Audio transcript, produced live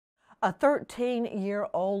A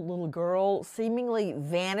 13-year-old little girl seemingly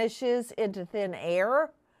vanishes into thin air.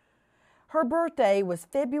 Her birthday was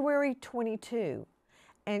February 22,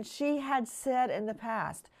 and she had said in the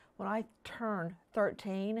past, when I turn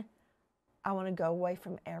 13, I want to go away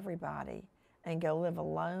from everybody and go live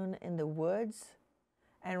alone in the woods.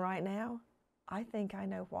 And right now, I think I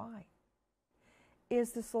know why.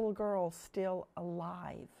 Is this little girl still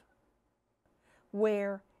alive?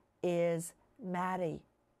 Where is Maddie?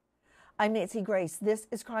 I'm Nancy Grace. This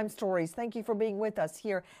is Crime Stories. Thank you for being with us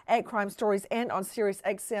here at Crime Stories and on Sirius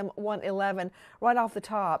XM 111. Right off the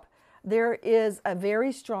top, there is a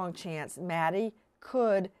very strong chance Maddie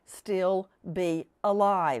could still be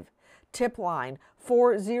alive. Tip line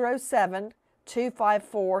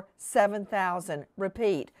 407-254-7000.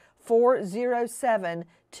 Repeat,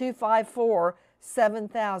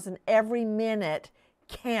 407-254-7000. Every minute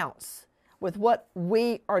counts with what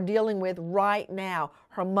we are dealing with right now.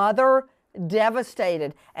 Her mother,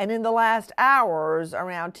 devastated. And in the last hours,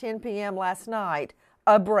 around 10 p.m. last night,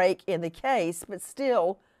 a break in the case, but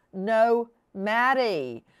still no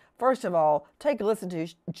Maddie. First of all, take a listen to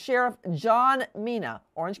Sheriff John Mina,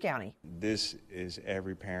 Orange County. This is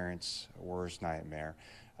every parent's worst nightmare.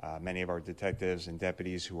 Many of our detectives and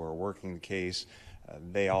deputies who are working the case,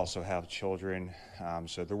 they also have children,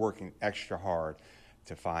 so they're working extra hard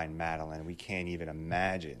to find Madeline. We can't even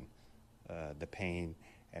imagine the pain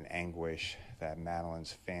and anguish that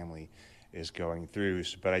Madeline's family is going through.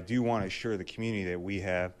 But I do want to assure the community that we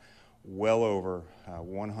have well over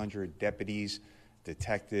 100 deputies,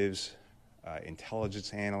 detectives,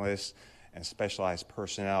 intelligence analysts, and specialized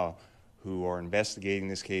personnel who are investigating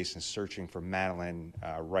this case and searching for Madeline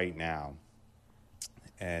right now.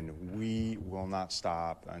 And we will not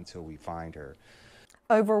stop until we find her.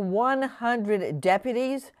 Over 100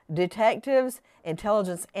 deputies, detectives,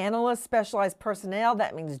 intelligence analysts, specialized personnel,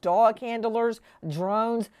 that means dog handlers,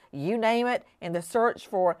 drones, you name it, in the search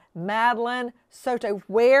for Madeline Soto.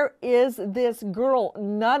 Where is this girl?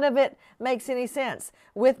 None of it makes any sense.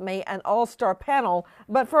 With me, an all-star panel.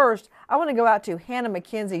 But first, I want to go out to Hannah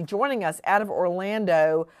McKenzie, joining us out of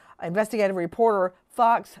Orlando, investigative reporter,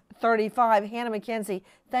 Fox 35. Hannah McKenzie,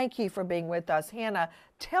 thank you for being with us. Hannah,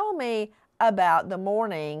 tell me about the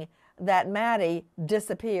morning that Maddie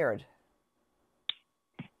disappeared.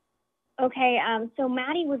 Okay, so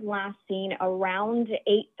Maddie was last seen around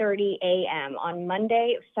 8:30 a.m. on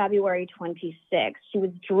Monday, February 26th. She was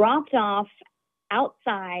dropped off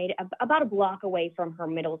outside, about a block away from her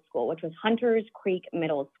middle school, which was Hunters Creek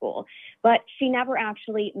Middle School. But she never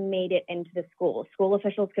actually made it into the school. School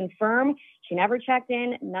officials confirm she never checked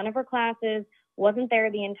in, none of her classes, wasn't there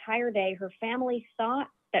the entire day. Her family thought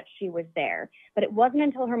that she was there, but it wasn't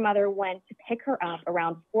until her mother went to pick her up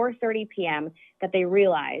around 4:30 p.m. that they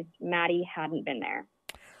realized Maddie hadn't been there.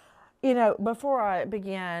 You know, before I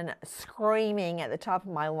began screaming at the top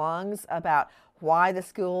of my lungs about why the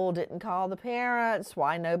school didn't call the parents,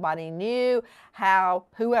 why nobody knew, how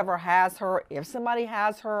whoever has her, if somebody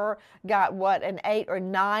has her, got what, an 8 or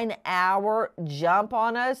 9 hour jump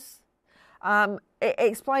on us.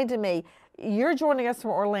 Explain to me, you're joining us from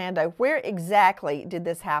Orlando. Where exactly did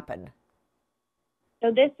this happen? So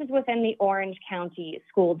this is within the Orange County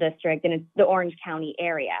School District, and it's the Orange County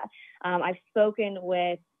area. I've spoken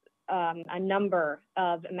with a number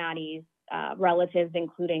of Maddie's relatives,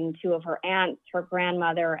 including 2 of her aunts, her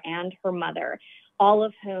grandmother, and her mother, all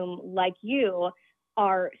of whom, like you,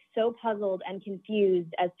 are so puzzled and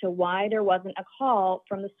confused as to why there wasn't a call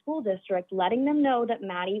from the school district letting them know that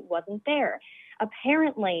Maddie wasn't there.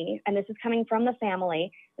 Apparently, and this is coming from the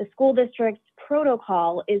family, the school district's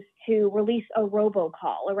protocol is to release a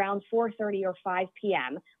robocall around 4:30 or 5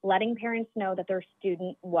 p.m., letting parents know that their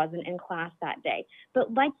student wasn't in class that day.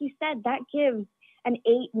 But like you said, that gives an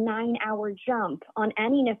 8-9 hour jump on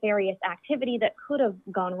any nefarious activity that could have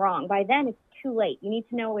gone wrong. By then, it's too late. You need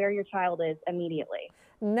to know where your child is immediately.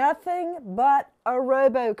 Nothing but a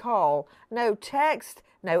robocall. No text,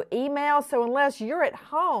 no email. So unless you're at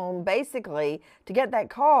home, basically, to get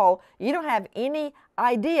that call, you don't have any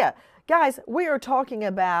idea. Guys, we are talking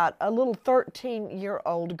about a little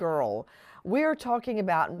 13-year-old girl. We're talking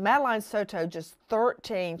about Madeline Soto, just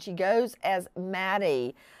 13. She goes as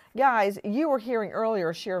Maddie. Guys, you were hearing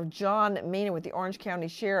earlier Sheriff John Mina with the Orange County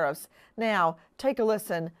Sheriffs. Now, take a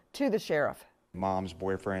listen to the sheriff. Mom's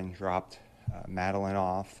boyfriend dropped Madeline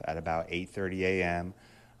off at about 8:30 a.m.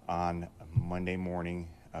 on Monday morning,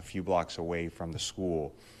 a few blocks away from the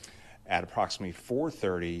school. At approximately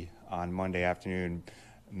 4:30 on Monday afternoon,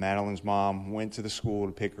 Madeline's mom went to the school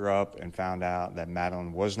to pick her up and found out that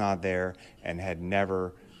Madeline was not there and had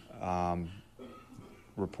never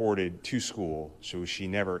reported to school, so she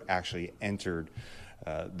never actually entered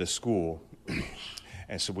the school.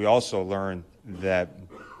 And so we also learned that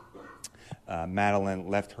Madeline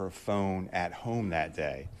left her phone at home that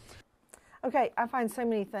day. Okay, I find so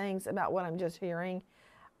many things about what I'm just hearing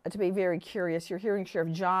to be very curious. You're hearing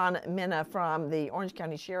Sheriff John Minna from the Orange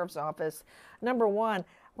County Sheriff's Office. Number one,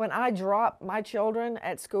 when I drop my children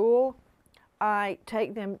at school, I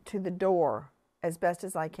take them to the door as best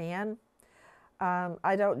as I can.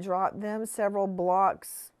 I don't drop them several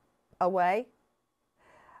blocks away,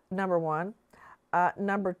 number one.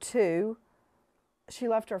 Number two, she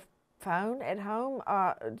left her phone at home.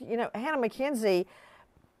 You know, Hannah McKenzie,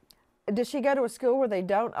 does she go to a school where they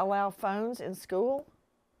don't allow phones in school?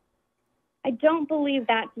 I don't believe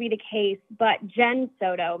that to be the case, but Jen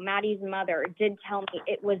Soto, Maddie's mother, did tell me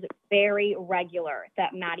it was very regular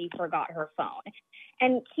that Maddie forgot her phone.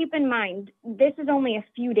 And keep in mind, this is only a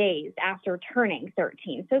few days after turning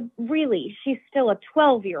 13. So really, she's still a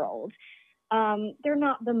 12-year-old. They're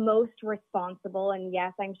not the most responsible. And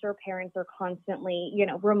yes, I'm sure parents are constantly, you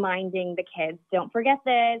know, reminding the kids, don't forget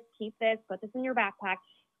this, keep this, put this in your backpack.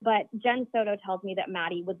 But Jen Soto tells me that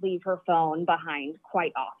Maddie would leave her phone behind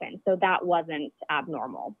quite often. So that wasn't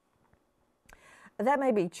abnormal. That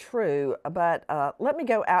may be true, but let me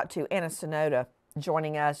go out to Anna Sonota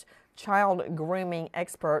joining us, child grooming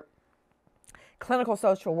expert, clinical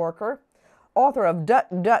social worker, author of Duck,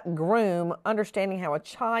 Duck, Groom, Understanding How a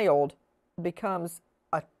Child Becomes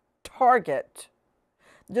a Target.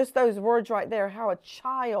 Just those words right there, how a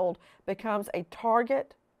child becomes a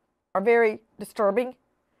target, are very disturbing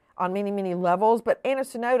on many, many levels. But Anna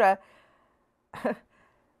Sonota,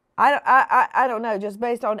 I don't know, just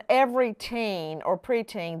based on every teen or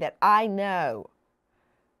preteen that I know,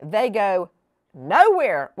 they go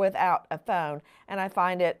nowhere without a phone. And I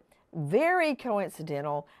find it very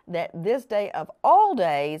coincidental that this day of all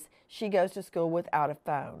days, she goes to school without a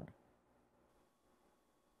phone.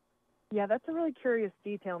 Yeah, that's a really curious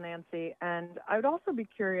detail, Nancy. And I would also be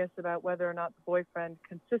curious about whether or not the boyfriend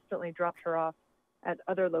consistently dropped her off at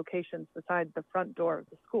other locations besides the front door of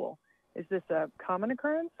the school. Is this a common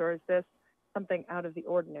occurrence, or is this something out of the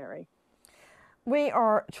ordinary? We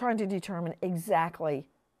are trying to determine exactly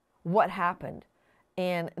what happened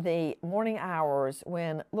in the morning hours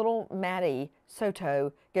when little Maddie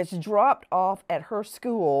Soto gets dropped off at her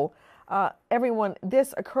school. Everyone,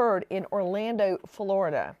 this occurred in Orlando,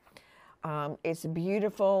 Florida. It's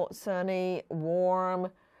beautiful, sunny,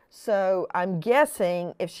 warm. So I'm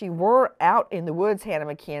guessing if she were out in the woods, Hannah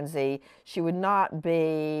McKenzie, she would not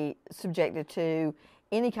be subjected to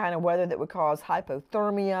any kind of weather that would cause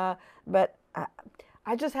hypothermia. But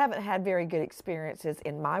I just haven't had very good experiences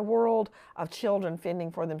in my world of children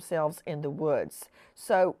fending for themselves in the woods.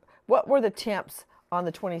 So what were the temps on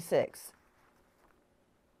the 26th?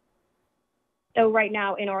 So right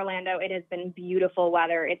now in Orlando, it has been beautiful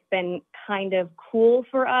weather. It's been kind of cool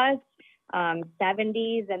for us.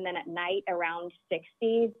 70s, and then at night around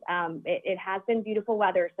 60s. It has been beautiful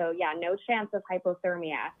weather. So yeah, no chance of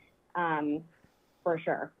hypothermia for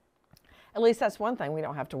sure. At least that's one thing we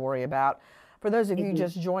don't have to worry about. For those of you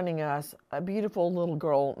just joining us, a beautiful little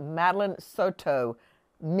girl, Madeline Soto,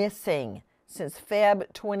 missing since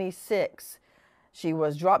Feb 26. She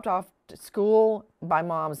was dropped off to school by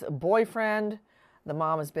mom's boyfriend. The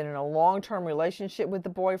mom has been in a long-term relationship with the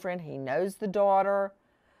boyfriend. He knows the daughter.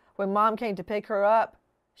 When mom came to pick her up,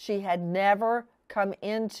 she had never come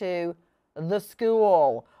into the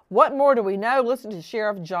school. What more do we know? Listen to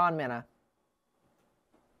Sheriff John Minna.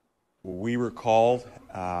 We were called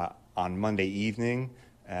on Monday evening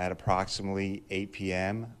at approximately 8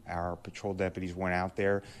 p.m. Our patrol deputies went out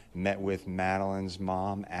there, met with Madeline's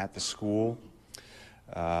mom at the school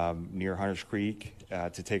near Hunters Creek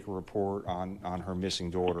to take a report on her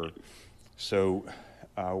missing daughter. So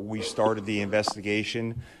we started the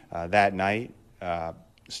investigation that night,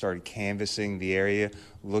 started canvassing the area,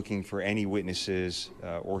 looking for any witnesses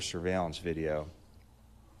or surveillance video.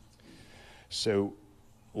 So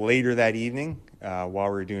later that evening, while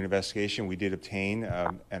we were doing an investigation, we did obtain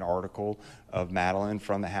an article of Madeline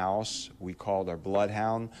from the house. We called our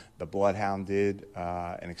bloodhound. The bloodhound did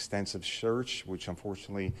an extensive search, which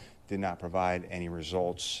unfortunately did not provide any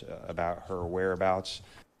results about her whereabouts.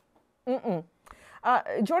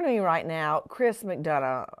 Joining me right now, Chris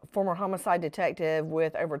McDonough, former homicide detective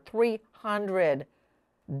with over 300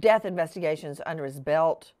 death investigations under his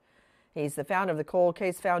belt. He's the founder of the Cold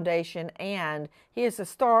Case Foundation, and he is the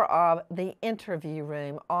star of The Interview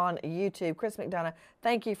Room on YouTube. Chris McDonough,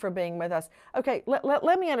 thank you for being with us. Okay,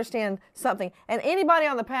 let me understand something. And anybody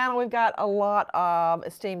on the panel, we've got a lot of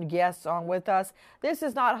esteemed guests on with us. This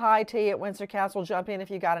is not high tea at Windsor Castle. Jump in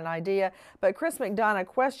if you got an idea. But Chris McDonough,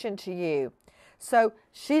 question to you. So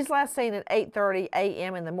she's last seen at 8:30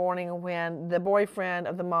 a.m. in the morning when the boyfriend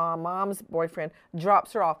of the mom's boyfriend,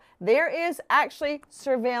 drops her off. There is actually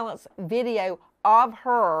surveillance video of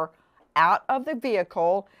her out of the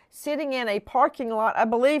vehicle, sitting in a parking lot. I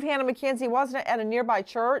believe, Hannah McKenzie, wasn't it at a nearby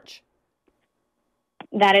church?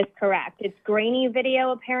 That is correct. It's grainy video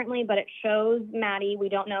apparently, but it shows Maddie. We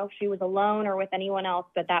don't know if she was alone or with anyone else,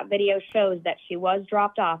 but that video shows that she was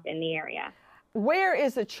dropped off in the area. Where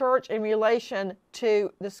is the church in relation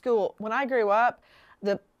to the school? When I grew up,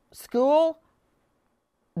 the school,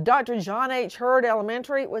 Dr. John H. Hurd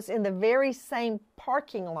Elementary, was in the very same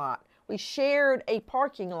parking lot. We shared a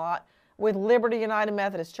parking lot with Liberty United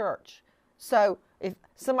Methodist Church. So if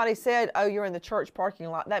somebody said, oh, you're in the church parking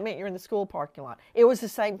lot, that meant you're in the school parking lot. It was the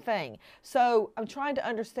same thing. So I'm trying to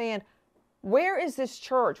understand, where is this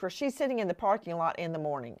church where she's sitting in the parking lot in the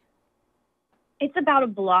morning? It's about a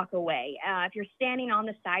block away. If you're standing on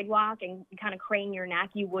the sidewalk and kind of crane your neck,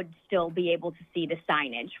 you would still be able to see the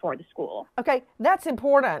signage for the school. Okay, that's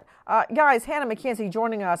important. Guys, Hannah McKenzie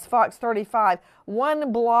joining us, Fox 35,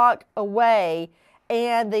 1 block away,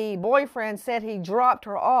 and the boyfriend said he dropped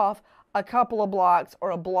her off a couple of blocks or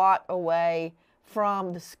a block away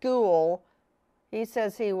from the school. He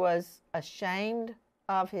says he was ashamed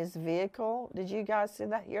of his vehicle. Did you guys see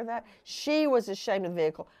that, hear that? She was ashamed of the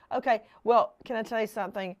vehicle. Okay, well, can I tell you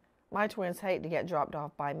something? My twins hate to get dropped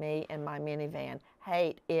off by me in my minivan.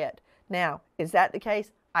 Hate it. Now, is that the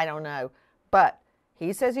case? I don't know. But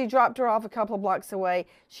he says he dropped her off a couple of blocks away.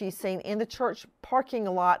 She's seen in the church parking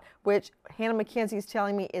lot, which Hannah McKenzie is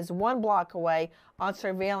telling me is 1 block away, on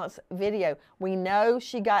surveillance video. We know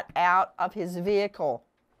she got out of his vehicle.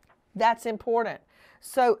 That's important.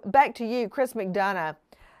 So back to you, Chris McDonough.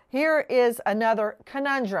 Here is another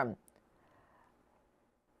conundrum.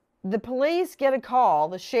 The police get a call,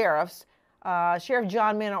 the sheriffs, Sheriff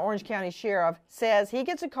John Minna, Orange County Sheriff, says he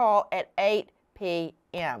gets a call at 8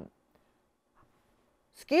 p.m.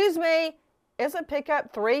 Excuse me, isn't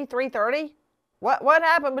pickup 3:30? What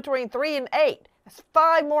happened between 3 and 8? That's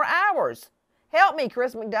 5 more hours. Help me,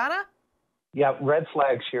 Chris McDonough. Yeah, red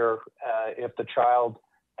flags here. If the child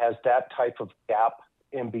has that type of gap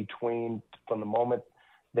in between from the moment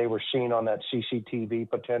they were seen on that CCTV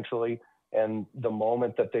potentially and the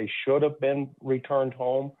moment that they should have been returned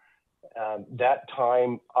home, that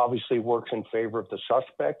time obviously works in favor of the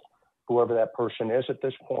suspect, whoever that person is at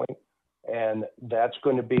this point. And that's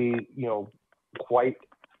going to be, quite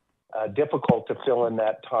difficult to fill in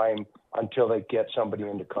that time until they get somebody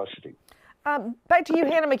into custody. Back to you,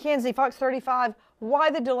 Hannah McKenzie, Fox 35. Why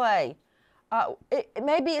the delay?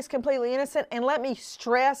 Maybe it's completely innocent. And let me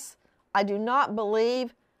stress, I do not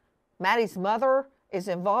believe Maddie's mother is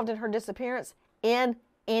involved in her disappearance in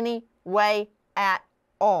any way at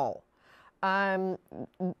all. But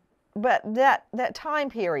that time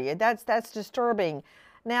period, that's disturbing.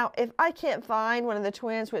 Now, if I can't find one of the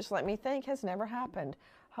twins, which let me think has never happened.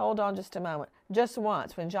 Hold on just a moment. Just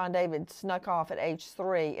once, when John David snuck off at age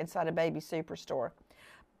 3 inside a baby superstore.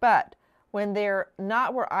 But when they're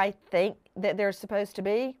not where I think that they're supposed to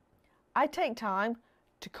be, I take time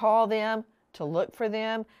to call them, to look for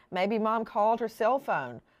them. Maybe mom called her cell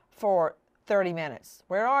phone for 30 minutes.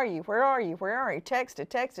 Where are you? Where are you? Where are you?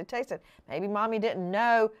 Texted. Maybe mommy didn't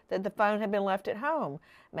know that the phone had been left at home.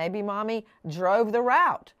 Maybe mommy drove the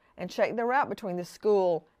route and checked the route between the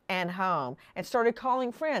school and home and started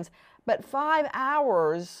calling friends. But 5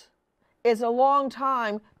 hours is a long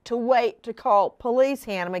time to wait to call police,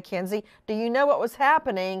 Hannah McKenzie. Do you know what was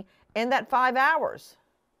happening in that 5 hours?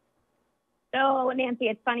 So, Nancy,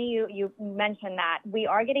 it's funny you mentioned that. We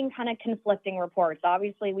are getting kind of conflicting reports.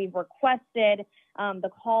 Obviously, we've requested the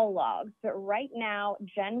call logs, but right now,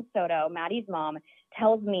 Jen Soto, Maddie's mom,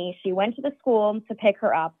 tells me she went to the school to pick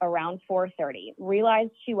her up around 4:30,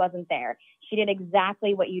 realized she wasn't there. She did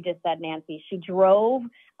exactly what you just said, Nancy. She drove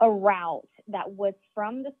a route that was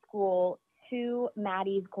from the school to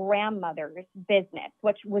Maddie's grandmother's business,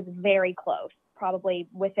 which was very close, probably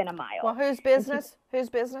within a mile. Well, whose business? Whose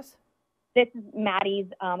business? This is Maddie's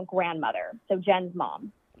grandmother, so Jen's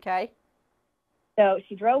mom. Okay. So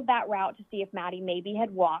she drove that route to see if Maddie maybe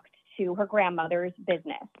had walked to her grandmother's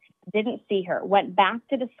business. Didn't see her. Went back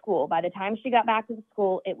to the school. By the time she got back to the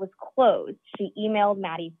school, it was closed. She emailed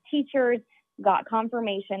Maddie's teachers, got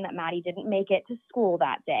confirmation that Maddie didn't make it to school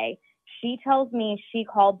that day. She tells me she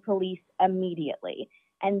called police immediately,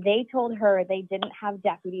 and they told her they didn't have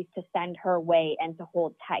deputies to send her way and to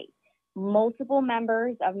hold tight. Multiple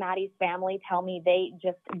members of Maddie's family tell me they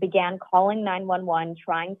just began calling 911,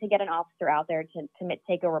 trying to get an officer out there to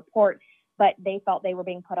take a report, but they felt they were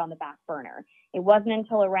being put on the back burner. It wasn't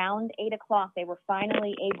until around 8 o'clock they were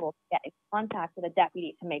finally able to get in contact with a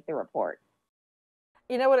deputy to make the report.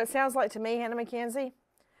 You know what it sounds like to me, Hannah McKenzie?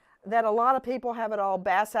 That a lot of people have it all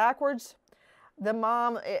backwards.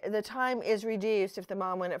 The time is reduced if the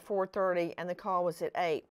mom went at 4:30 and the call was at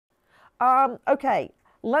 8. Okay,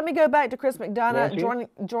 let me go back to Chris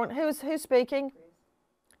McDonough. Who's speaking?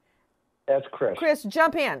 That's Chris. Chris,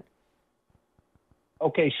 jump in.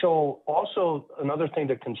 Okay, so also another thing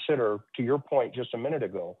to consider, to your point just a minute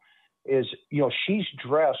ago, is, she's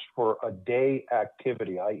dressed for a day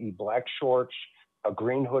activity, i.e. black shorts, a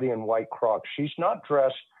green hoodie, and white Crocs. She's not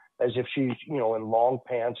dressed as if she's, in long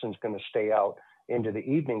pants and is going to stay out into the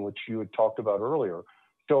evening, which you had talked about earlier.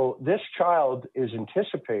 So this child is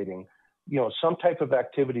anticipating, some type of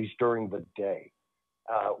activities during the day,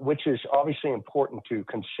 which is obviously important to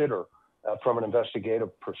consider from an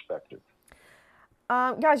investigative perspective.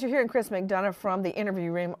 Guys, you're hearing Chris McDonough from the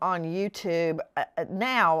interview room on YouTube.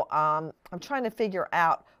 Now, I'm trying to figure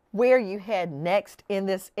out where you head next in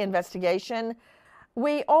this investigation.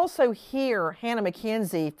 We also hear, Hannah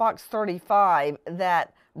McKenzie, Fox 35,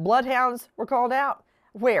 that bloodhounds were called out.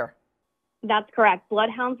 Where? That's correct.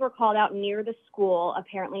 Bloodhounds were called out near the school.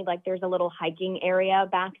 Apparently, there's a little hiking area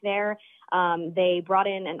back there. They brought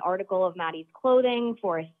in an article of Maddie's clothing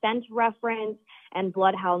for a scent reference, and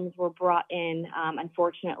bloodhounds were brought in.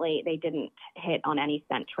 Unfortunately, they didn't hit on any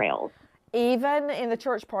scent trails. Even in the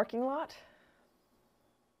church parking lot?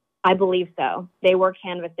 I believe so. They were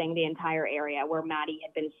canvassing the entire area where Maddie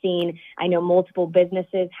had been seen. I know multiple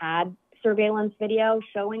businesses had surveillance video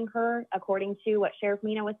showing her, according to what Sheriff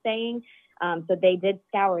Mina was saying. So they did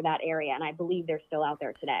scour that area, and I believe they're still out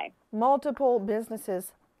there today. Multiple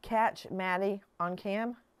businesses catch Maddie on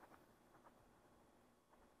cam?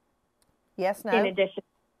 Yes, no? In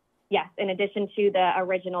addition to the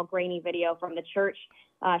original grainy video from the church,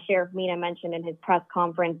 Sheriff Mina mentioned in his press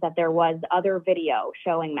conference that there was other video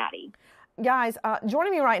showing Maddie. Guys,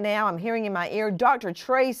 joining me right now, I'm hearing in my ear, Dr.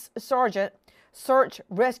 Trace Sargent, search,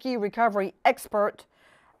 rescue, recovery expert,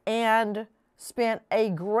 and spent a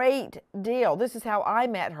great deal. This is how I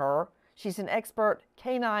met her. She's an expert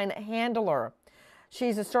canine handler.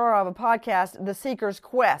 She's a star of a podcast, The Seeker's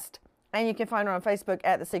Quest, and you can find her on Facebook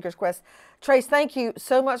at The Seeker's Quest. Trace, thank you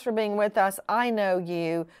so much for being with us. I know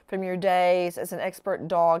you from your days as an expert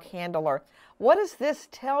dog handler. What does this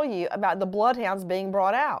tell you about the bloodhounds being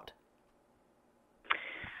brought out?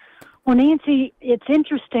 Well, Nancy, it's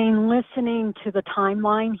interesting listening to the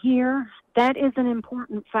timeline here. That is an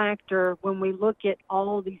important factor when we look at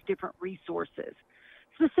all these different resources,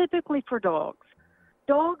 specifically for dogs.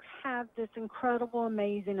 Dogs have this incredible,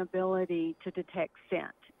 amazing ability to detect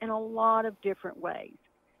scent in a lot of different ways.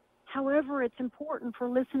 However, it's important for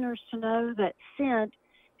listeners to know that scent,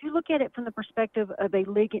 if you look at it from the perspective of a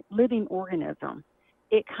living organism,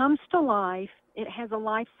 it comes to life, it has a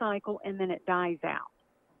life cycle, and then it dies out.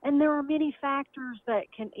 And there are many factors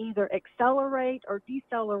that can either accelerate or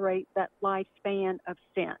decelerate that lifespan of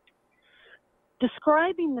scent.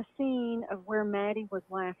 Describing the scene of where Maddie was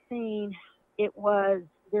last seen, it was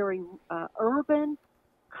very urban,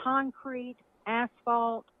 concrete,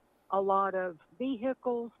 asphalt, a lot of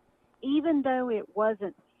vehicles. Even though it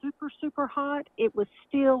wasn't super hot, it was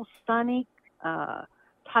still sunny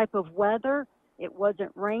type of weather. It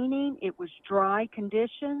wasn't raining. It was dry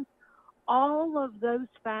conditions. All of those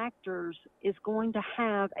factors is going to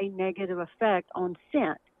have a negative effect on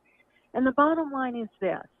scent. And the bottom line is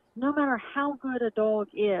this: no matter how good a dog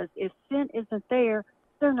is, if scent isn't there,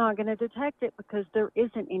 they're not going to detect it because there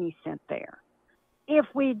isn't any scent there. If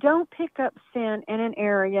we don't pick up scent in an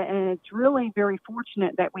area, and it's really very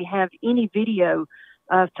fortunate that we have any video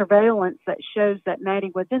surveillance that shows that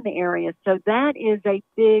Maddie was in the area, so that is a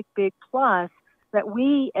big plus, that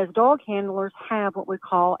we as dog handlers have what we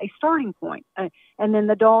call a starting point. And then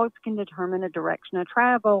the dogs can determine a direction of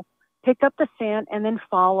travel, pick up the scent, and then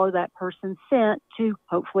follow that person's scent to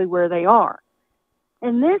hopefully where they are.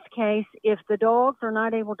 In this case, if the dogs are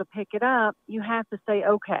not able to pick it up, you have to say,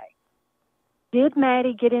 okay, did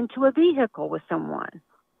Maddie get into a vehicle with someone?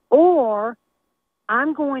 Or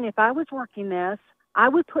if I was working this, I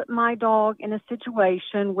would put my dog in a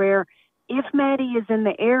situation where if Maddie is in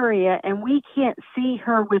the area and we can't see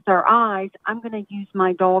her with our eyes, I'm going to use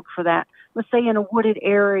my dog for that. Let's say in a wooded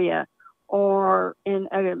area or in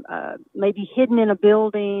maybe hidden in a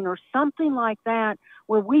building or something like that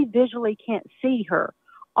where we visually can't see her.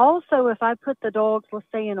 Also, if I put the dogs, let's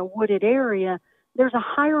say, in a wooded area, there's a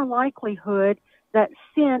higher likelihood that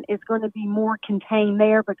scent is going to be more contained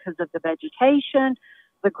there because of the vegetation,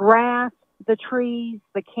 the grass, the trees,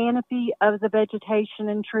 the canopy of the vegetation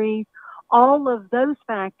and trees. All of those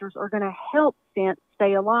factors are going to help scent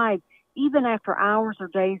stay alive even after hours or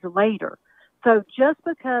days later. So just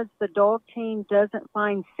because the dog team doesn't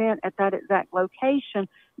find scent at that exact location,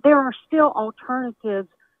 there are still alternatives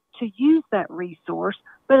to use that resource,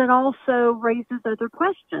 but it also raises other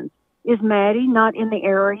questions. Is Maddie not in the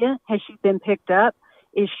area? Has she been picked up?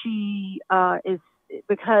 Is she,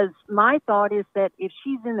 because my thought is that if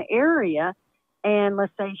she's in the area and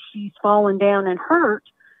let's say she's fallen down and hurt,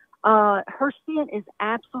 her scent is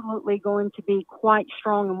absolutely going to be quite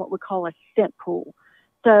strong in what we call a scent pool.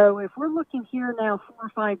 So if we're looking here now 4 or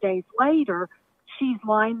 5 days later, she's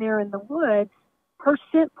lying there in the woods, her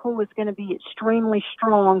scent pool is going to be extremely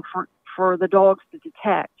strong for the dogs to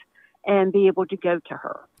detect and be able to go to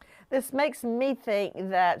her. This makes me think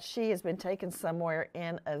that she has been taken somewhere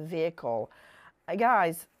in a vehicle.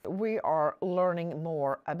 Guys, we are learning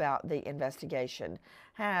more about the investigation.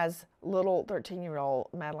 Has little 13-year-old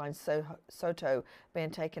Madeline Soto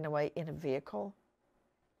been taken away in a vehicle?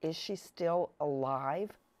 Is she still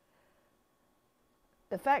alive?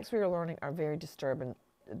 The facts we are learning are very disturbing.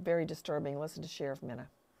 Listen to Sheriff Minna.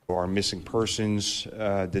 Our missing persons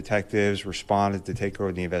detectives responded to take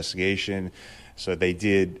over the investigation. So they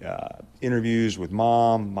did interviews with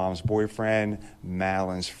mom's boyfriend,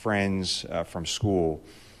 Madeline's friends from school.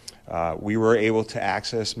 We were able to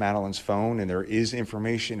access Madeline's phone, and there is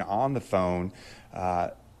information on the phone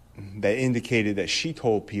that indicated that she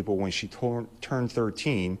told people when she turned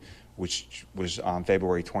 13, which was on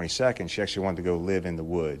February 22nd, she actually wanted to go live in the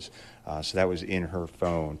woods. So that was in her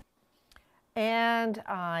phone. And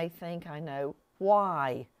I think I know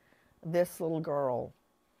why this little girl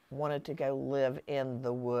wanted to go live in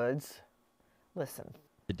the woods. Listen.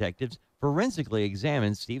 Detectives forensically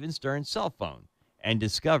examined Steven Stearns' cell phone and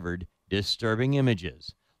discovered disturbing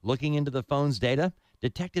images. Looking into the phone's data,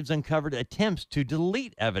 detectives uncovered attempts to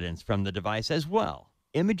delete evidence from the device as well.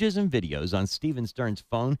 Images and videos on Steven Stearns'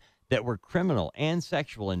 phone that were criminal and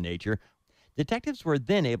sexual in nature. Detectives were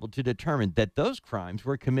then able to determine that those crimes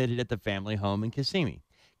were committed at the family home in Kissimmee.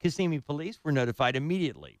 Kissimmee police were notified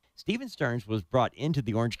immediately. Steven Stearns was brought into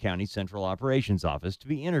the Orange County Central Operations Office to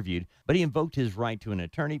be interviewed, but he invoked his right to an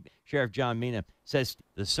attorney. Sheriff John Minna says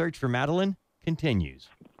the search for Madeline continues.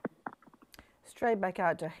 Straight back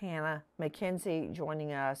out to Hannah McKenzie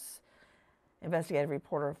joining us, investigative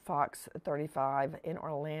reporter Fox 35 in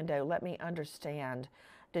Orlando. Let me understand.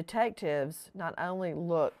 Detectives not only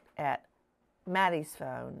looked at Maddie's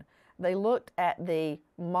phone, they looked at the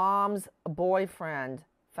mom's boyfriend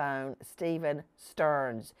phone, Steven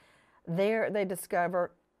Stearns. There they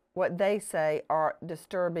discover what they say are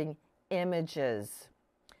disturbing images.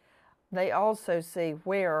 They also see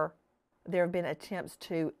where there have been attempts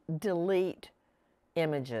to delete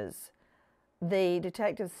images. The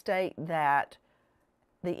detectives state that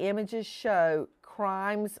the images show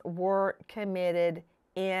crimes were committed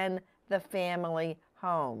in the family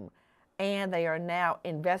home, and they are now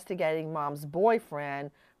investigating mom's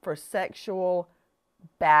boyfriend for sexual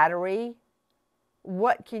battery.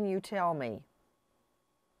 What can you tell me?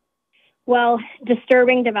 Well,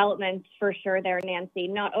 disturbing developments for sure there, Nancy.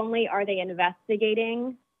 Not only are they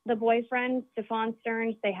investigating the boyfriend, Steven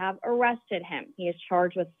Stearns, they have arrested him. He is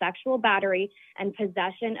charged with sexual battery and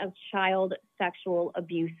possession of child sexual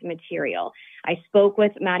abuse material. I spoke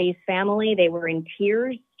with Maddie's family. They were in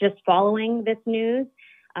tears just following this news,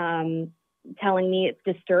 telling me it's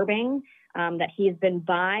disturbing that he's been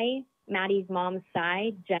by Maddie's mom's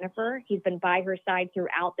side, Jennifer. He's been by her side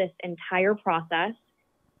throughout this entire process,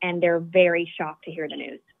 and they're very shocked to hear the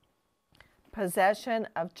news. Possession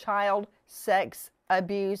of child sex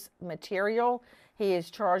abuse material. He is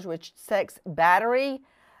charged with sex battery.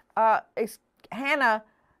 Hannah,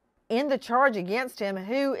 in the charge against him,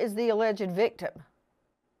 who is the alleged victim?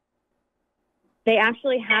 They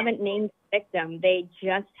actually haven't named the victim. They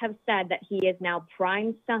just have said that he is now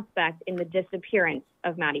prime suspect in the disappearance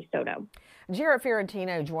of Maddie Soto. Jarrett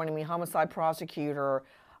Ferrantino joining me, homicide prosecutor,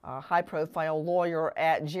 high-profile lawyer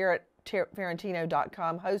at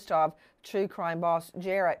JarrettFerrantino.com, host of True Crime Boss.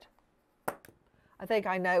 Jarrett, I think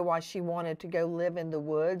I know why she wanted to go live in the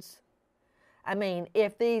woods. I mean,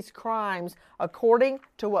 if these crimes, according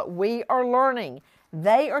to what we are learning,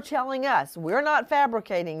 they are telling us, we're not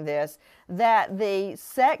fabricating this, that the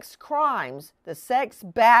sex crimes, the sex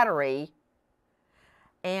battery,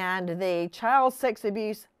 and the child sex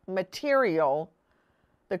abuse material,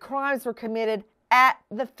 the crimes were committed at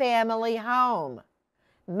the family home.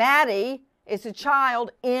 Maddie is a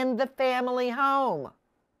child in the family home.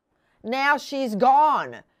 Now she's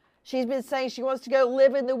gone. She's been saying she wants to go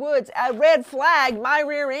live in the woods. A red flag, my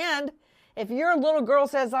rear end. If your little girl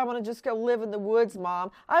says, I want to just go live in the woods,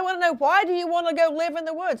 Mom, I want to know, why do you want to go live in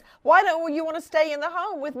the woods? Why don't you want to stay in the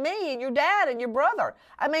home with me and your dad and your brother?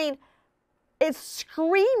 I mean, it's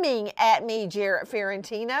screaming at me, Jarrett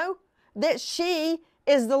Ferrantino, that she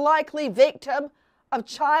is the likely victim of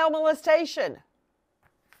child molestation.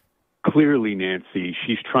 Clearly, Nancy,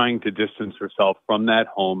 she's trying to distance herself from that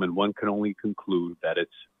home, and one can only conclude that it's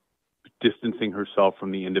distancing herself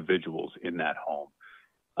from the individuals in that home.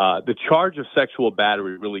 The charge of sexual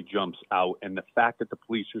battery really jumps out, and the fact that the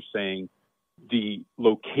police are saying the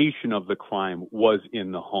location of the crime was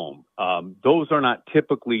in the home. Those are not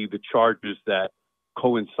typically the charges that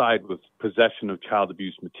coincide with possession of child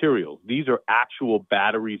abuse materials. These are actual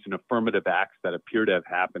batteries and affirmative acts that appear to have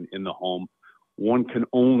happened in the home. One can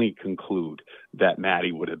only conclude that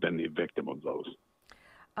Maddie would have been the victim of those.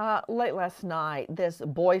 Late last night, this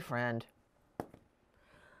boyfriend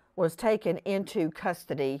was taken into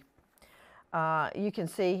custody. You can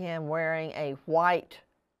see him wearing a white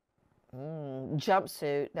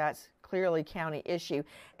jumpsuit. That's clearly county issue.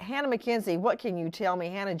 Hannah McKenzie, what can you tell me?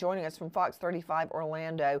 Hannah joining us from Fox 35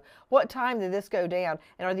 Orlando. What time did this go down?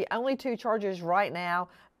 And are the only two charges right now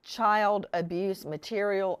child abuse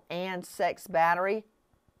material and sex battery?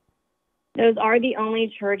 Those are the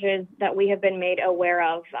only charges that we have been made aware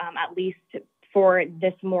of, at least for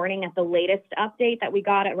this morning at the latest update that we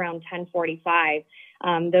got at around 10:45.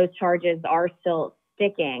 Those charges are still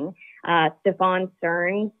sticking. Steven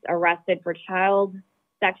Stearns arrested for child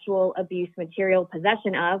sexual abuse material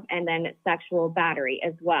possession of, and then sexual battery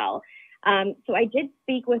as well. So I did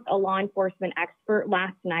speak with a law enforcement expert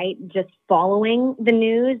last night just following the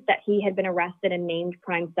news that he had been arrested and named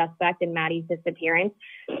prime suspect in Maddie's disappearance.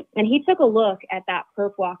 And he took a look at that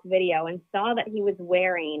perp walk video and saw that he was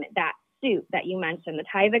wearing that suit that you mentioned, the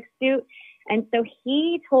Tyvek suit. And so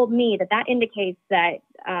he told me that that indicates that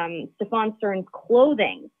Steven Stearns'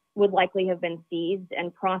 clothing would likely have been seized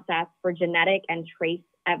and processed for genetic and trace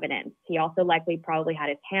evidence. He also likely probably had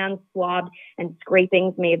his hands swabbed, and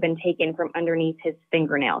scrapings may have been taken from underneath his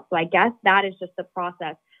fingernails. So I guess that is just the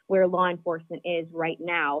process where law enforcement is right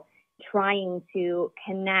now, trying to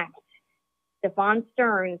connect Steven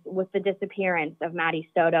Stearns with the disappearance of Maddie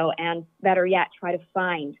Soto, and better yet, try to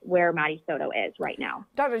find where Maddie Soto is right now.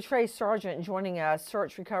 Dr. Trey Sargent joining us,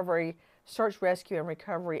 search, rescue, and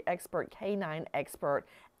recovery expert, canine expert,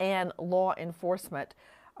 and law enforcement.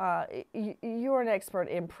 You're an expert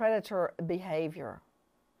in predator behavior.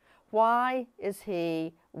 Why is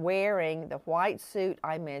he wearing the white suit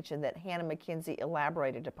I mentioned that Hannah McKenzie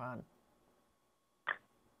elaborated upon?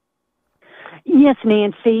 Yes,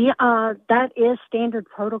 Nancy. That is standard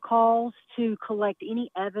protocols to collect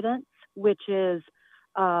any evidence, which is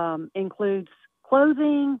includes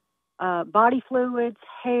clothing, body fluids,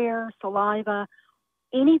 hair, saliva,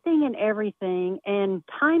 anything and everything. And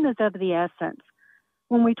time is of the essence.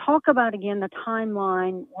 When we talk about, again, the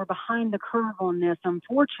timeline, we're behind the curve on this,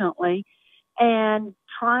 unfortunately, and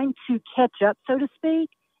trying to catch up, so to speak,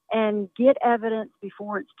 and get evidence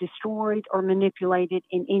before it's destroyed or manipulated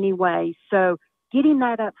in any way. So getting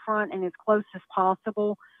that up front and as close as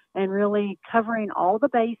possible, and really covering all the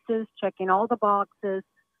bases, checking all the boxes,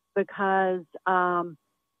 because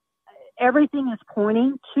everything is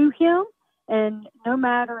pointing to him. And no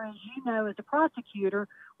matter, as you know, as a prosecutor,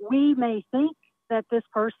 we may think that this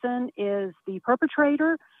person is the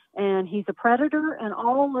perpetrator and he's a predator and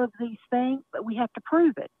all of these things, but we have to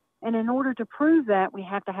prove it. And in order to prove that, we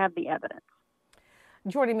have to have the evidence.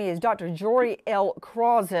 Joining me is Dr. Jory L.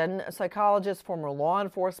 Crozan, a psychologist, former law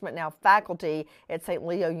enforcement, now faculty at St.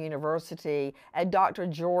 Leo University at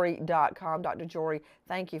drjory.com. Dr. Jory,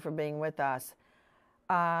 thank you for being with us.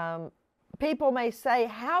 People may say,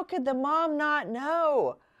 how could the mom not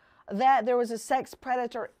know that there was a sex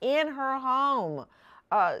predator in her home,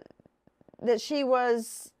 that she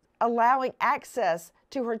was allowing access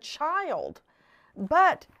to her child?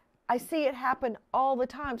 But I see it happen all the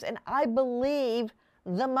times, and I believe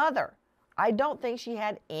the mother. I don't think she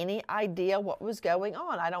had any idea what was going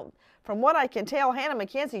on. From what I can tell, Hannah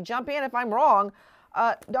McKenzie, jump in if I'm wrong.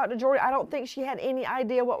 Dr. Jory, I don't think she had any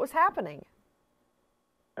idea what was happening.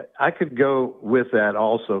 I could go with that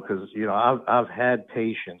also, because I've had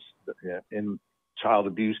patients in child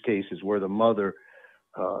abuse cases where the mother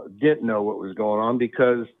didn't know what was going on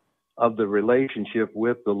because of the relationship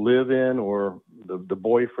with the live-in or the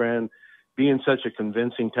boyfriend being such a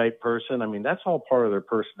convincing type person. I mean, that's all part of their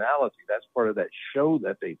personality. That's part of that show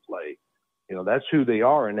that they play. You know, that's who they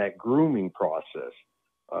are in that grooming process.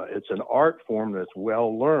 It's an art form that's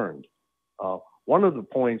well learned. One of the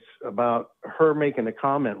points about her making a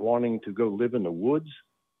comment wanting to go live in the woods,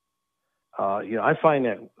 you know, I find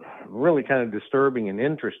that really kind of disturbing and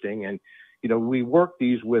interesting. And, you know, we work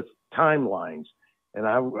these with timelines. And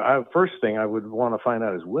first thing I would want to find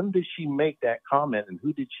out is, when did she make that comment and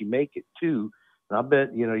who did she make it to? And I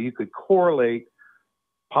bet, you know, you could correlate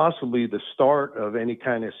possibly the start of any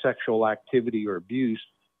kind of sexual activity or abuse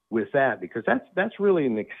with that, because that's really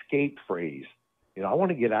an escape phrase. You know, I want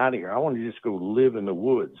to get out of here. I want to just go live in the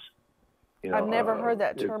woods. You know, I've never heard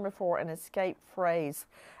that term before, an escape phrase.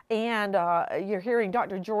 And you're hearing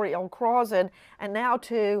Dr. Jory L. Crossan, and now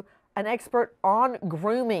to an expert on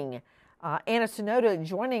grooming, Anna Soto,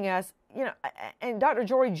 joining us. You know, and Dr.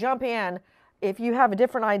 Jory, jump in if you have a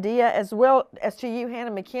different idea, as well as to you,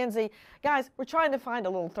 Hannah McKenzie. Guys, we're trying to find a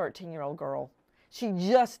little 13-year-old girl. She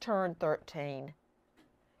just turned 13.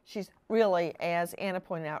 She's really, as Anna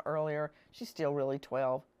pointed out earlier, she's still really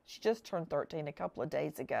 12. She just turned 13 a couple of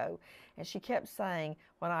days ago. And she kept saying,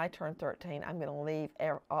 when I turn 13, I'm going to leave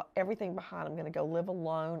everything behind. I'm going to go live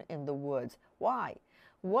alone in the woods. Why?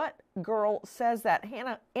 What girl says that?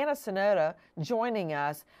 Anna Soto, joining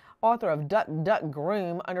us, author of Duck, Duck,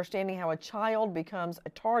 Groom, Understanding How a Child Becomes a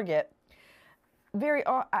Target.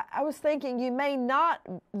 I was thinking, you may not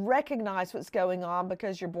recognize what's going on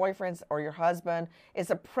because your boyfriend or your husband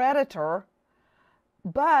is a predator,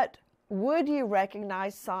 but would you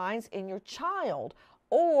recognize signs in your child?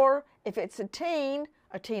 Or if it's a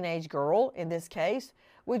teenage girl in this case,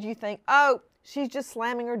 would you think, oh, she's just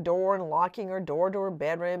slamming her door and locking her door to her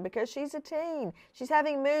bedroom because she's a teen. She's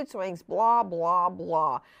having mood swings, blah, blah,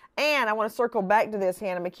 blah. And I want to circle back to this,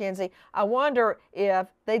 Hannah McKenzie. I wonder if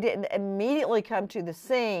they didn't immediately come to the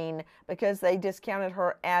scene because they discounted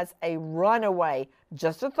her as a runaway.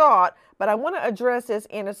 Just a thought. But I want to address this,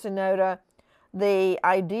 Anna Soto, the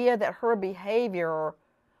idea that her behavior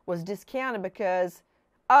was discounted because,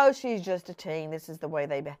 oh, she's just a teen. This is the way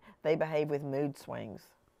they behave with mood swings.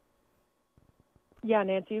 Yeah,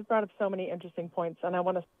 Nancy, you've brought up so many interesting points. And I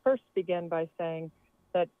want to first begin by saying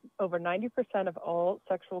that over 90% of all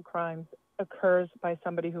sexual crimes occurs by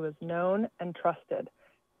somebody who is known and trusted.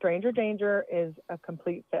 Stranger danger is a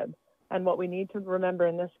complete fib. And what we need to remember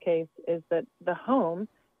in this case is that the home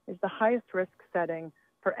is the highest risk setting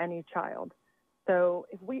for any child. So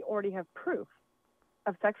if we already have proof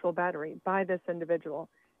of sexual battery by this individual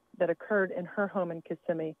that occurred in her home in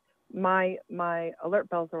Kissimmee, my alert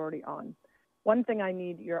bells are already on. One thing I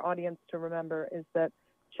need your audience to remember is that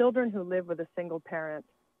children who live with a single parent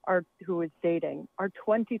who is dating are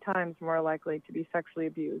 20 times more likely to be sexually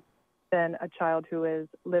abused than a child who is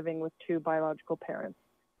living with two biological parents.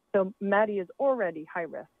 So Maddie is already high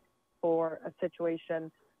risk for a situation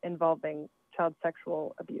involving child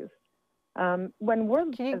sexual abuse. Can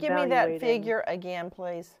you give me that figure again,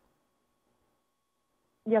 please?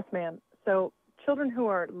 Yes, ma'am. So children who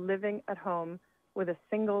are living at home with a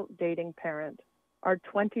single dating parent are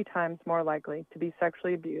 20 times more likely to be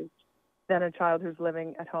sexually abused than a child who's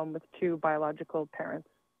living at home with two biological parents.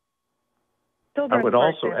 Children, I would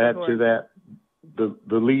also add to that the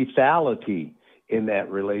lethality in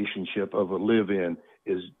that relationship of a live-in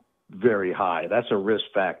is very high. That's a risk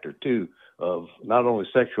factor, too, of not only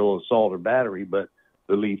sexual assault or battery, but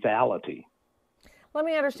the lethality. Let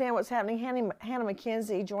me understand what's happening. Hannah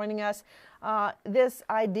McKenzie joining us. This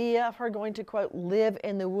idea of her going to, quote, live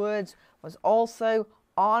in the woods was also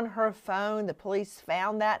on her phone. The police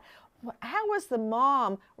found that. How was the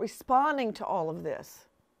mom responding to all of this?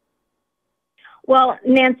 Well,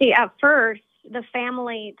 Nancy, at first, the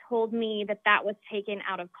family told me that was taken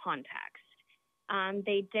out of context.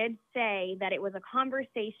 They did say that it was a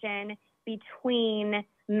conversation between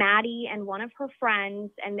Maddie and one of her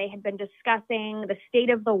friends, and they had been discussing the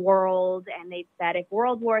state of the world, and they said if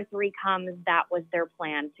World War III comes, that was their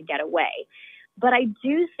plan to get away. But I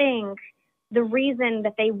do think the reason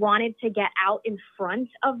that they wanted to get out in front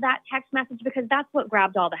of that text message, because that's what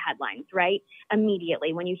grabbed all the headlines, right?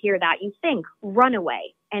 Immediately, when you hear that, you think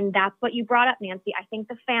runaway. And that's what you brought up, Nancy. I think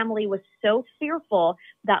the family was so fearful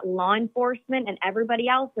that law enforcement and everybody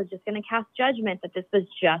else was just going to cast judgment that this was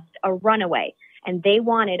just a runaway. And they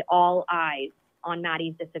wanted all eyes on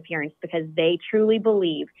Maddie's disappearance because they truly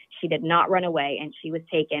believe she did not run away and she was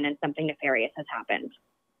taken and something nefarious has happened.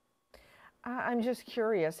 I'm just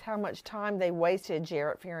curious how much time they wasted,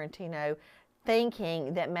 Jarrett Fiorentino,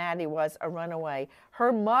 thinking that Maddie was a runaway.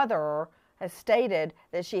 Her mother has stated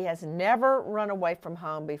that she has never run away from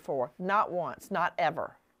home before. Not once, not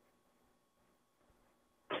ever.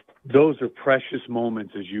 Those are precious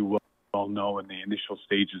moments, as you well know, in the initial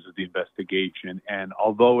stages of the investigation. And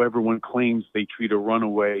although everyone claims they treat a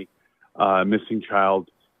runaway missing child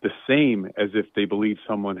the same as if they believe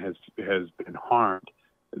someone has been harmed,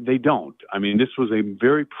 they don't. I mean, this was a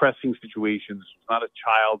very pressing situation. This was not a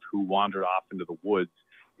child who wandered off into the woods.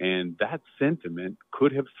 And that sentiment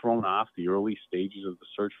could have thrown off the early stages of the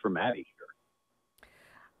search for Maddie here.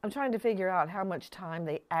 I'm trying to figure out how much time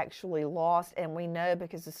they actually lost, and we know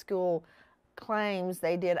because the school claims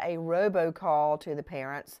they did a robocall to the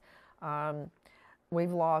parents.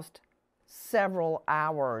 We've lost several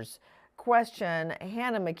hours. Question,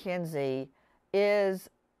 Hannah McKenzie, is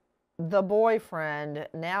the boyfriend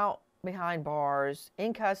now behind bars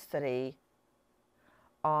in custody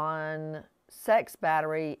on sex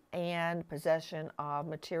battery and possession of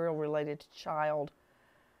material related to child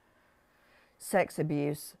sex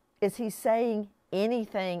abuse? Is he saying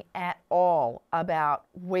anything at all about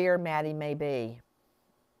where Maddie may be?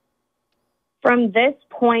 From this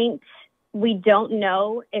point, we don't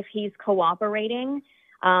know if he's cooperating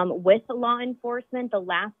with law enforcement. The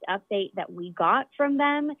last update that we got from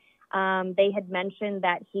them, they had mentioned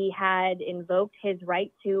that he had invoked his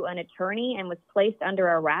right to an attorney and was placed under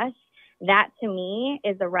arrest. That, to me,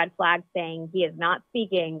 is a red flag saying he is not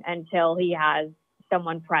speaking until he has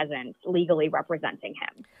someone present legally representing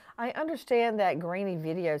him. I understand that grainy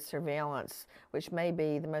video surveillance, which may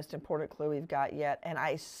be the most important clue we've got yet, and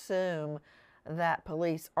I assume that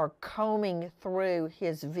police are combing through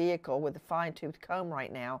his vehicle with a fine-tooth comb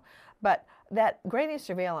right now. But that grainy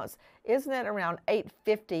surveillance, isn't it around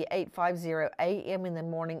 8:50 a.m. in the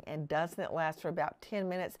morning, and doesn't it last for about 10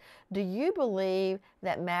 minutes? Do you believe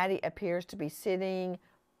that Maddie appears to be sitting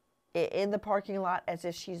in the parking lot as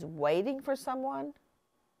if she's waiting for someone?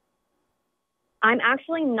 I'm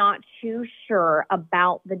actually not too sure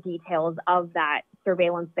about the details of that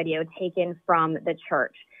surveillance video taken from the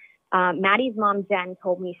church. Maddie's mom, Jen,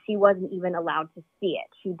 told me she wasn't even allowed to see it.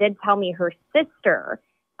 She did tell me her sister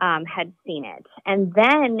had seen it. And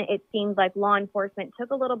then it seems like law enforcement took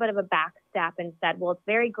a little bit of a back step and said, well, it's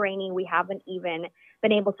very grainy. We haven't even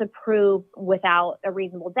been able to prove without a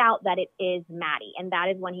reasonable doubt that it is Maddie. And that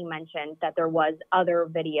is when he mentioned that there was other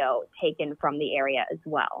video taken from the area as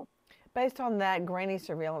well. Based on that grainy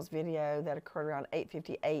surveillance video that occurred around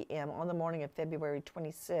 8:50 a.m. on the morning of February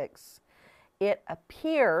 26, it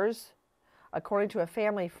appears, according to a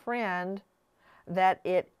family friend, that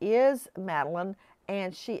it is Madeline,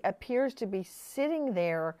 and she appears to be sitting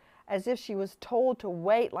there as if she was told to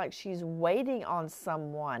wait, like she's waiting on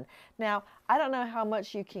someone. Now, I don't know how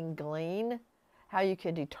much you can glean, how you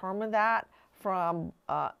can determine that from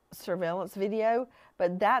surveillance video,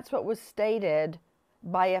 but that's what was stated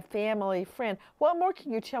by a family friend. What more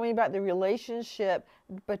can you tell me about the relationship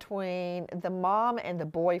between the mom and the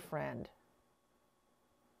boyfriend?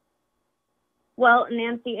 Well,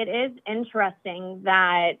 Nancy, it is interesting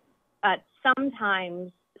that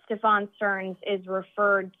sometimes Steven Stearns is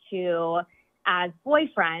referred to as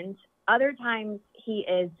boyfriend. Other times he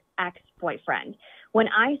is ex-boyfriend. When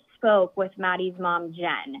I spoke with Maddie's mom,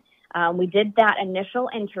 Jen, we did that initial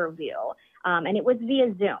interview, and it was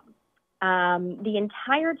via Zoom. The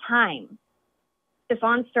entire time,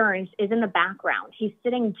 Steven Stearns is in the background. He's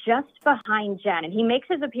sitting just behind Jen, and he makes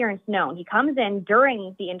his appearance known. He comes in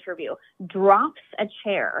during the interview, drops a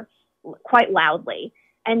chair quite loudly,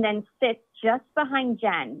 and then sits just behind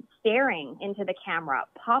Jen, staring into the camera,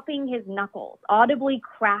 popping his knuckles, audibly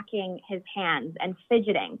cracking his hands, and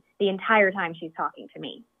fidgeting the entire time she's talking to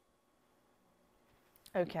me.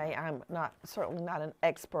 Okay, I'm certainly not an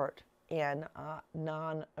expert in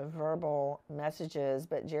non-verbal messages,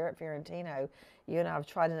 but Jarrett Fiorentino, you and I have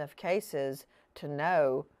tried enough cases to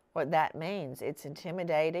know what that means. It's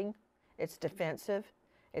intimidating, it's defensive,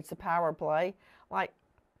 it's a power play. Like,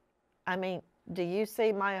 I mean, do you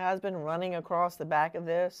see my husband running across the back of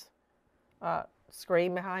this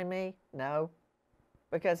screen behind me? No,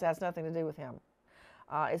 because it has nothing to do with him.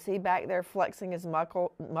 Is he back there flexing his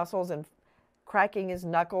muscles and cracking his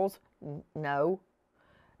knuckles? No.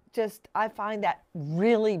 Just, I find that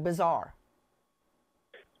really bizarre.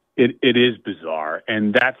 It is bizarre,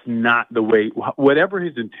 and that's not the way, whatever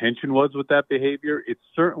his intention was with that behavior, it's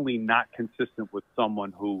certainly not consistent with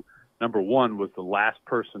someone who, number one, was the last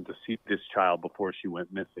person to see this child before she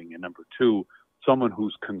went missing, and number two, someone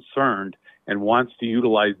who's concerned and wants to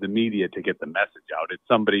utilize the media to get the message out. It's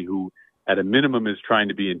somebody who, at a minimum, is trying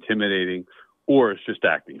to be intimidating or is just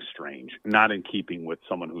acting strange, not in keeping with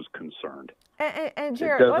someone who's concerned. And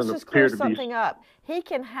Jared, let's just clear something up. He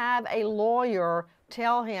can have a lawyer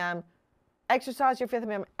tell him, exercise your Fifth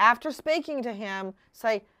Amendment. After speaking to him,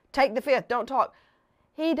 say, take the Fifth, don't talk.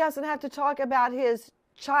 he doesn't have to talk about his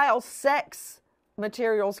child sex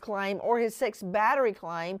materials claim or his sex battery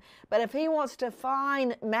claim. But if he wants to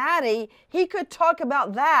find Maddie, he could talk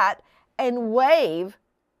about that and waive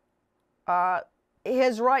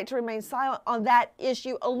his right to remain silent on that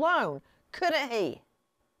issue alone, couldn't he?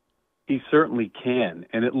 He certainly can.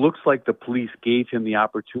 And it looks like the police gave him the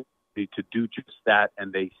opportunity to do just that.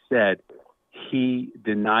 And they said he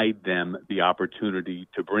denied them the opportunity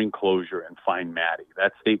to bring closure and find Maddie.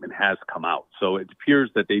 That statement has come out. So it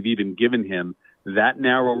appears that they've even given him that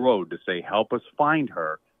narrow road to say, help us find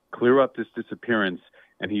her, clear up this disappearance.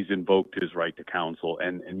 And he's invoked his right to counsel.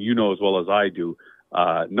 And you know as well as I do,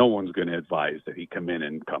 no one's going to advise that he come in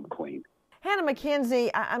and come clean. Hannah McKenzie,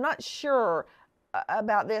 I'm not sure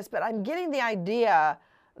about this, but I'm getting the idea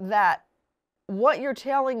that what you're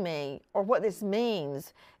telling me, or what this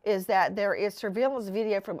means, is that there is surveillance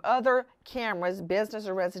video from other cameras, business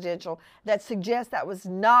or residential, that suggests that was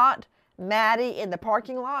not Maddie in the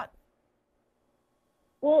parking lot?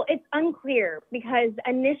 Well, it's unclear because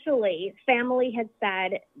initially family had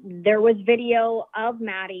said there was video of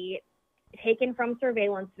Maddie taken from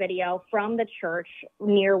surveillance video from the church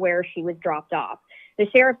near where she was dropped off. The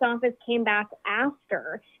sheriff's office came back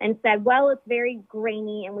after and said, well, it's very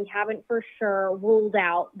grainy and we haven't for sure ruled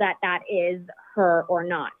out that that is her or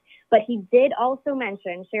not. But he did also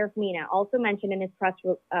mention, Sheriff Mina also mentioned in his press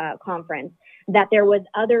conference that there was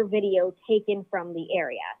other video taken from the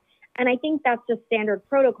area. And I think that's just standard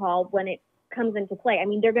protocol when it comes into play. I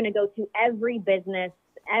mean, they're going to go to every business,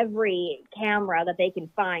 every camera that they can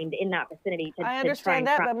find in that vicinity to I understand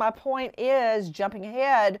that, but my point is, jumping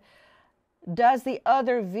ahead, does the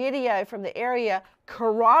other video from the area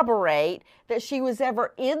corroborate that she was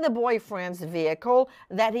ever in the boyfriend's vehicle,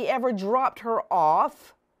 that he ever dropped her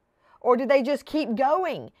off? Or do they just keep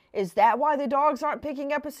going? Is that why the dogs aren't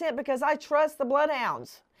picking up a scent? Because I trust the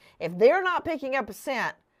bloodhounds. If they're not picking up a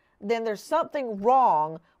scent, then there's something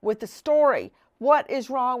wrong with the story. What is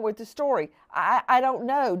wrong with the story? I don't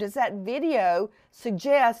know. Does that video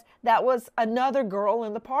suggest that was another girl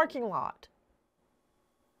in the parking lot?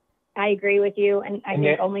 I agree with you, and I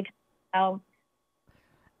think only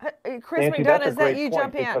Chris Nancy, McDonough, is that you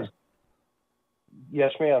jump in? Because,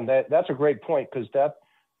 yes, ma'am. That's a great point, because that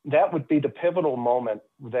would be the pivotal moment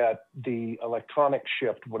that the electronic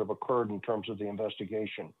shift would have occurred in terms of the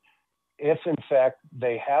investigation. If in fact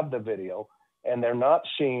they have the video and they're not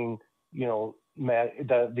seeing, the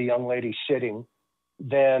young lady sitting,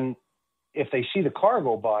 then if they see the car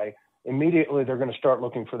go by, immediately they're going to start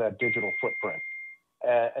looking for that digital footprint.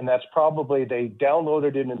 And that's probably, they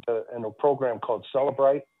downloaded it in a program called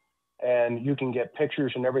Celebrite, and you can get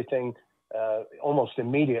pictures and everything almost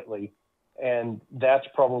immediately. And that's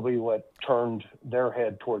probably what turned their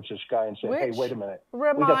head towards this guy and said, hey, wait a minute.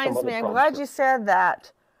 Reminds me, I'm glad you said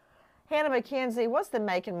that. Hannah McKenzie, what's the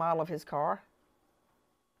make and model of his car?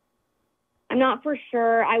 I'm not for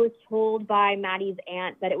sure. I was told by Maddie's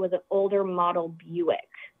aunt that it was an older model Buick.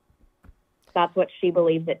 That's what she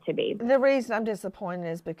believes it to be. The reason I'm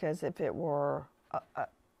disappointed is because if it were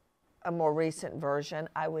a more recent version,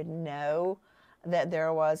 I would know that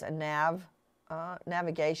there was a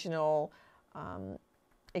navigational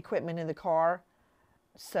equipment in the car.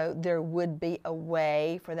 So there would be a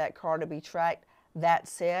way for that car to be tracked. That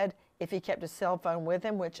said, if he kept a cell phone with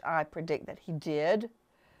him, which I predict that he did,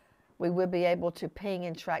 we would be able to ping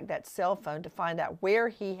and track that cell phone to find out where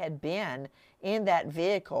he had been in that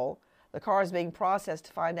vehicle. The car is being processed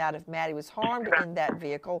to find out if Maddie was harmed in that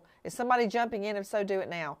vehicle. Is somebody jumping in? If so, do it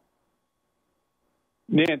now.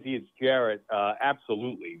 Nancy, it's Jarrett.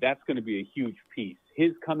 Absolutely. That's going to be a huge piece.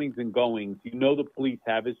 His comings and goings, the police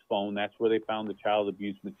have his phone. That's where they found the child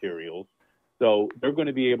abuse materials. So they're going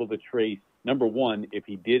to be able to trace, number one, if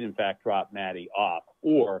he did in fact drop Maddie off,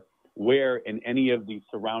 or where in any of the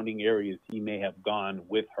surrounding areas he may have gone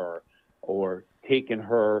with her or taken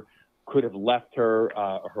her, could have left her,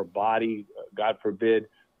 her body, God forbid.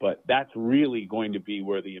 But that's really going to be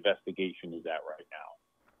where the investigation is at right now.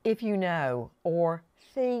 If you know or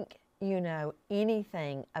think you know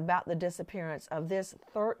anything about the disappearance of this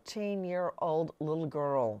 13-year-old little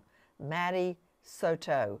girl, Maddie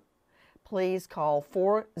Soto, please call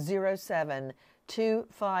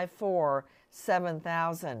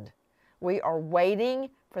 407-254-7000. We are waiting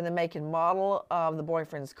for the make and model of the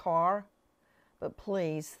boyfriend's car, but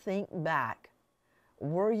please think back.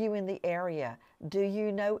 Were you in the area? Do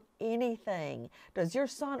you know anything? Does your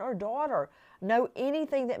son or daughter know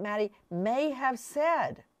anything that Maddie may have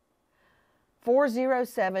said?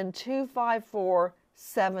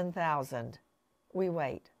 407-254-7000. We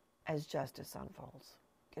wait as justice unfolds.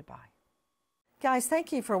 Goodbye. Guys,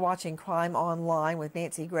 thank you for watching Crime Online with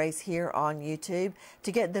Nancy Grace here on YouTube.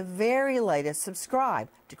 To get the very latest, subscribe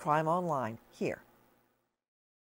to Crime Online here.